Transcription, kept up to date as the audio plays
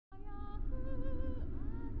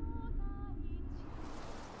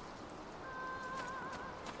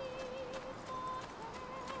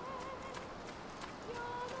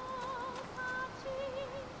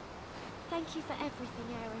Thank you for everything,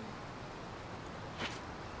 Aaron.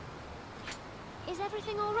 Is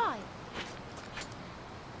everything all right?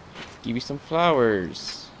 Give you some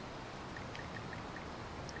flowers.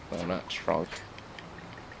 Oh, not trunk.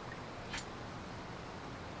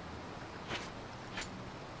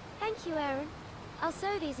 Thank you, Aaron. I'll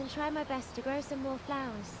sow these and try my best to grow some more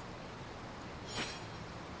flowers.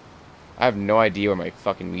 I have no idea where my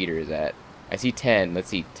fucking meter is at. I see 10. Let's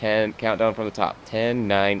see. 10. Countdown from the top. 10,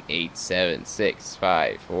 9, 8, 7, 6,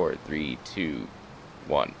 5, 4, 3, 2,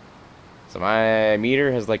 1. So my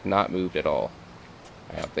meter has, like, not moved at all.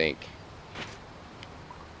 I don't think.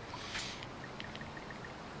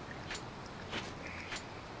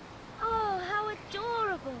 Oh, how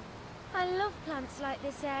adorable! I love plants like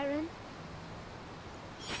this, Aaron.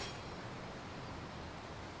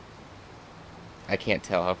 I can't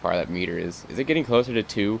tell how far that meter is. Is it getting closer to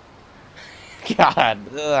 2? God.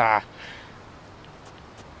 Ugh.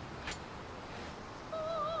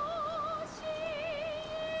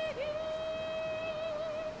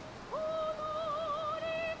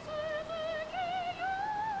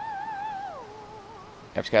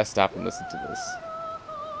 I just gotta stop and listen to this.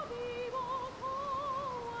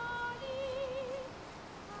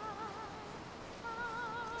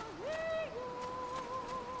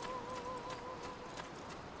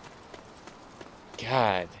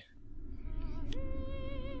 God.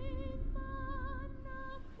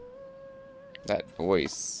 That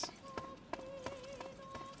voice.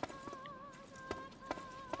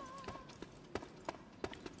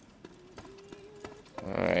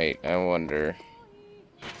 Alright, I wonder.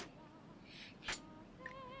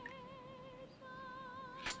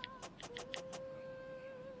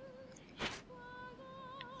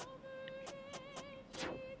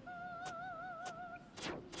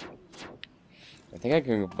 I think I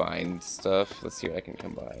can combine stuff. Let's see what I can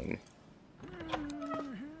combine.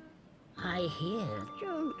 I hear.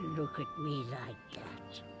 Don't look at me like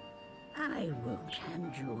that. I won't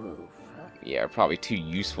hand you over. Yeah, probably too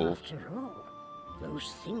useful. After all,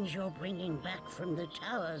 those things you're bringing back from the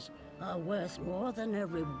towers are worth more than a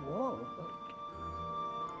reward.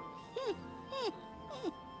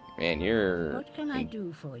 Man, you're... What can I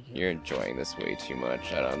do for you? You're enjoying this way too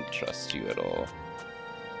much. I don't trust you at all.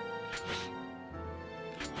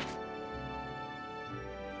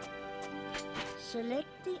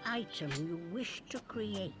 Select the item you wish to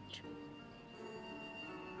create.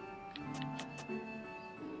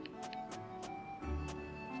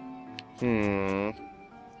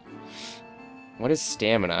 What is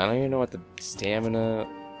stamina? I don't even know what the stamina...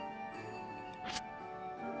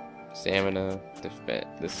 Stamina, defense.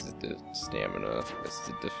 This is the stamina. This is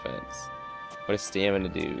the defense. What does stamina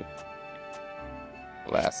do?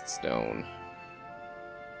 Blast stone.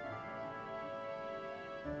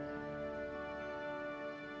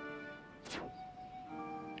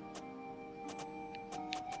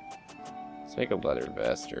 Let's make a leather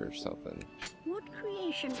vest or something. What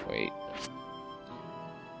creation? Wait.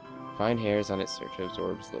 Find hairs on its search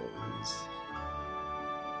absorbs loads.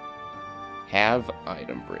 Have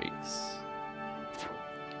item breaks.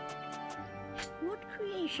 What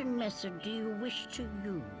creation method do you wish to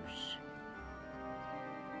use?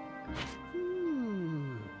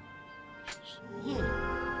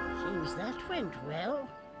 Yeah, seems that went well.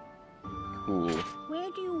 Cool.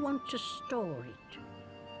 Where do you want to store it?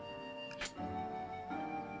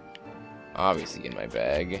 Obviously in my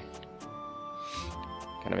bag.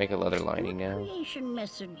 Can I make a leather lining now? What creation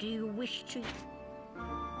method do you wish to...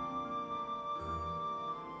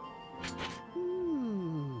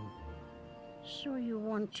 So you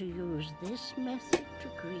want to use this method to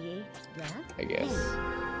create that? I guess.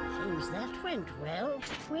 Seems that went well.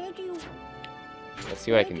 Where do you... Let's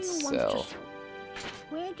see what I can sell.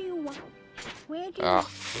 Where do you want... Where do you... Oh,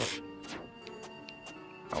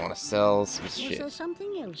 I want to sell some Was shit. there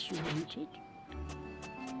something else you wanted?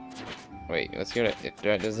 Wait, let's go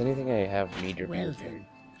to... Does anything I have need to Well repair? then,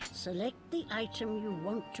 select the item you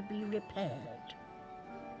want to be repaired.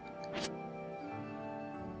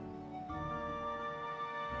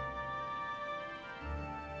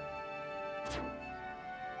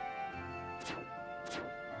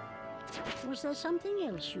 Was there something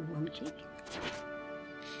else you wanted?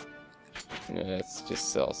 Let's just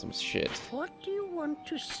sell some shit. What do you want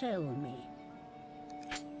to sell me?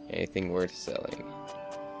 Anything worth selling.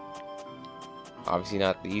 Obviously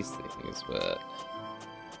not these things, but...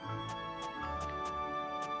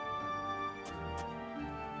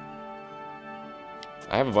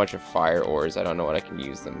 I have a bunch of fire ores. I don't know what I can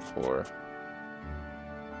use them for.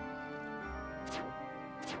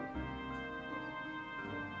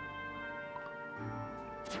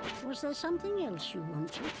 Was there something else you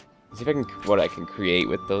wanted? See if I can what I can create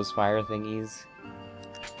with those fire thingies.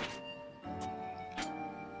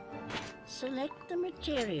 Select the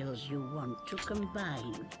materials you want to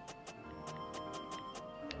combine.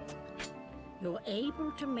 You're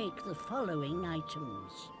able to make the following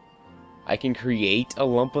items. I can create a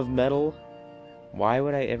lump of metal? Why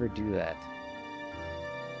would I ever do that?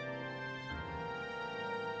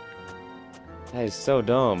 That is so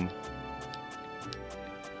dumb.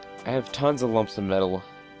 I have tons of lumps of metal.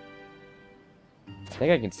 I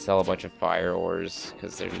think I can sell a bunch of fire ores,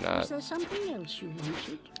 because they're Was there something else you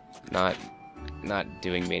wanted? not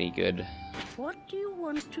doing me any good. What do you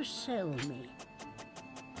want to sell me?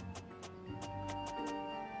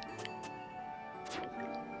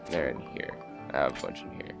 They're in here. I have a bunch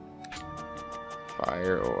in here.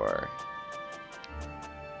 Fire ore.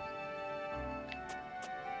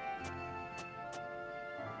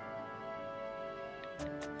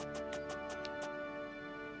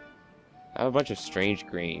 I have a bunch of strange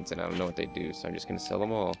grains, and I don't know what they do, so I'm just gonna sell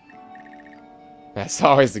them all. That's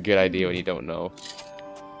always a good idea when you don't know.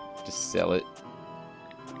 Just sell it.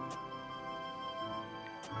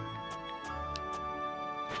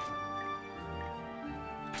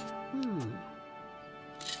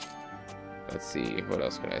 Let's see, what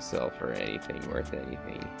else can I sell for anything worth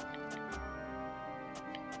anything?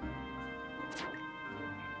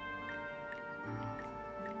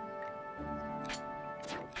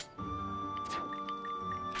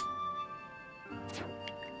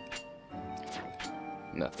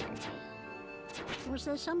 Nothing. Was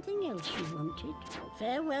there something else you wanted?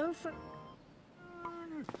 Farewell for...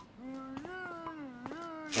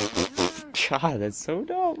 God, that's so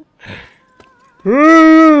dumb.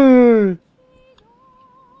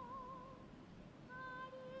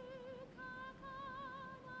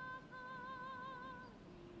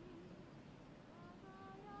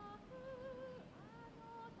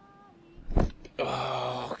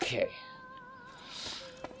 Okay.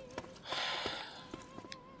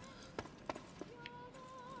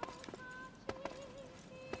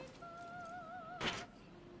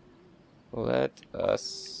 Let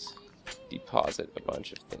us deposit a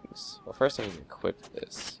bunch of things. Well, first I need to equip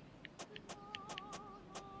this.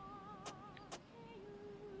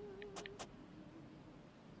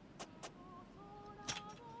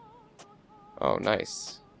 Oh,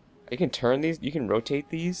 nice. You can turn these? You can rotate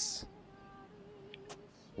these?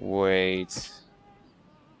 Wait.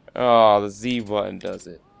 Oh, the Z button does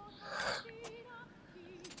it.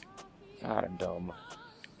 God, I'm dumb.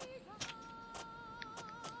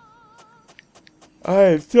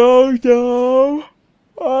 I'm so dumb.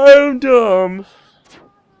 I'm dumb.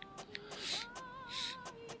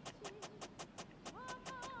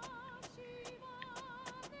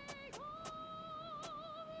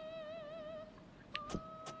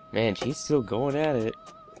 Man, she's still going at it.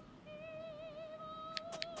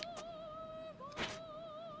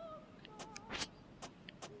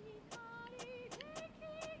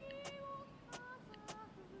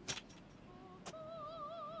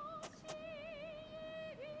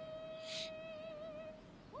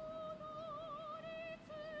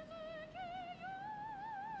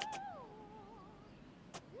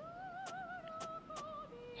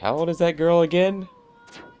 How old is that girl again?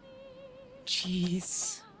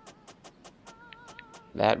 Jeez.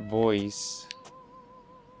 That voice.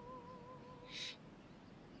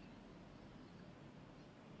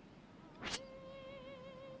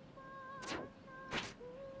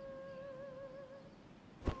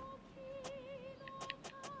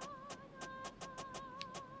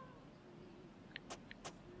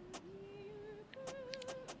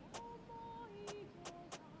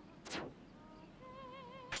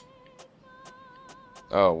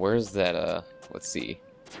 Oh, where's that, let's see.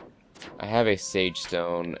 I have a Sage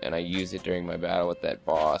Stone, and I used it during my battle with that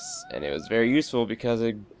boss, and it was very useful because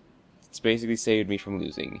it's basically saved me from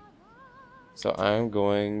losing. So I'm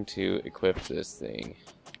going to equip this thing,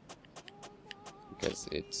 because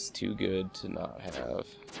it's too good to not have.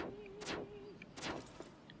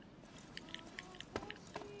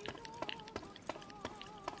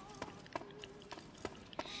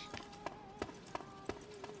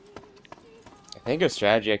 I think a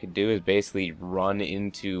strategy I could do is basically run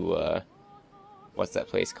into, what's that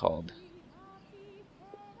place called?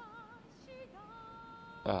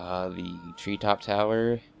 The treetop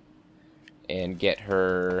tower, and get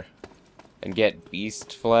her, and get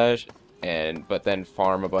beast flesh, but then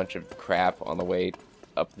farm a bunch of crap on the way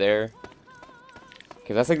up there.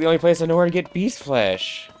 Because that's like the only place I know where to get beast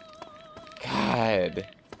flesh. God,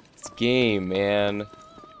 this game, man.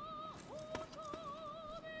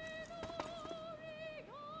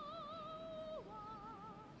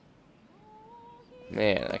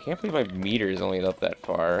 Man, I can't believe my meter is only up that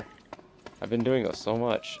far. I've been doing so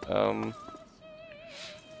much. I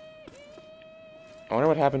wonder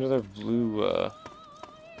what happened to their blue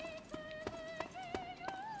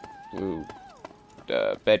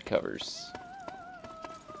bed covers.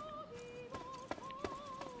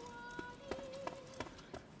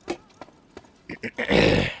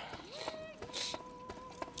 I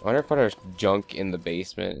wonder if there's junk in the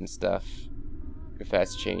basement and stuff. If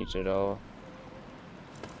that's changed at all.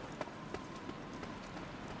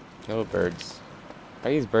 Little birds. How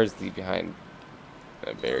do these birds leave behind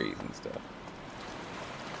berries and stuff?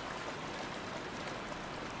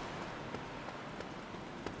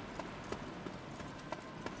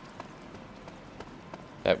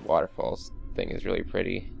 That waterfalls thing is really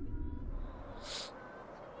pretty.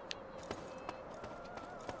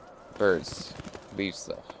 Birds, leave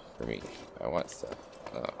stuff for me. I want stuff.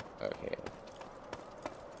 Oh, okay.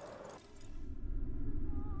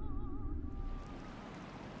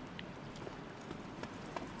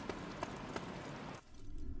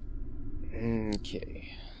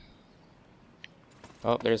 Okay.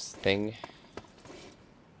 Oh, there's thing.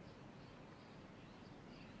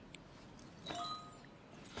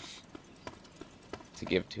 To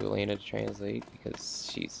give to Elena to translate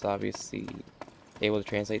because she's obviously able to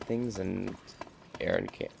translate things and Aaron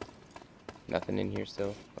can't. Nothing in here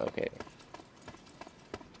still? Okay.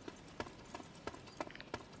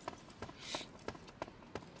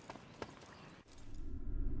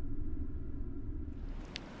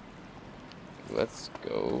 Let's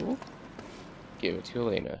go give it to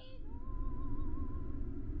Elena.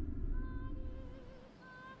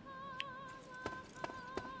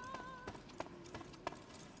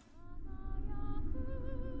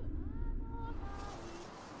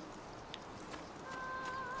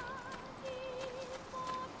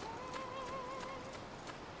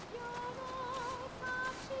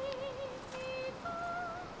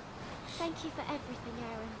 Thank you for everything,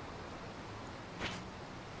 Aaron.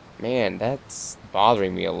 Man, that's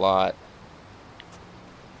bothering me a lot.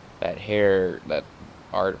 That hair, that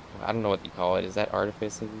art, I don't know what you call it. Is that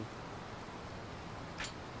artificing?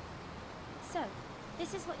 So,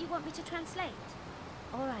 this is what you want me to translate?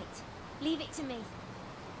 Alright, leave it to me.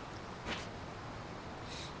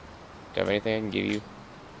 Do I have anything I can give you?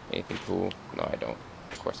 Anything cool? No, I don't.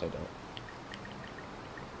 Of course I don't.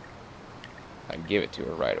 I'd give it to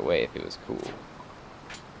her right away if it was cool.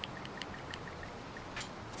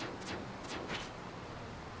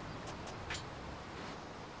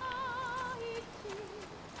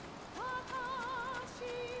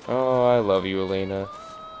 Oh, I love you, Elena.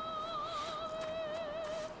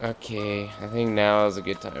 Okay, I think now is a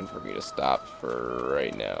good time for me to stop for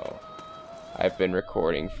right now. I've been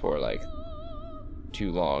recording for like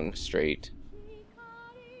too long straight.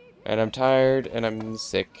 And I'm tired, and I'm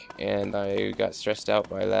sick, and I got stressed out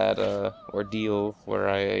by that ordeal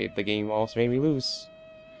where the game almost made me lose.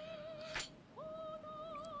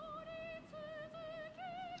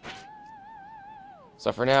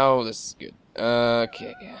 So for now, this is good.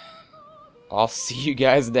 Okay. I'll see you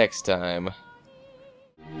guys next time.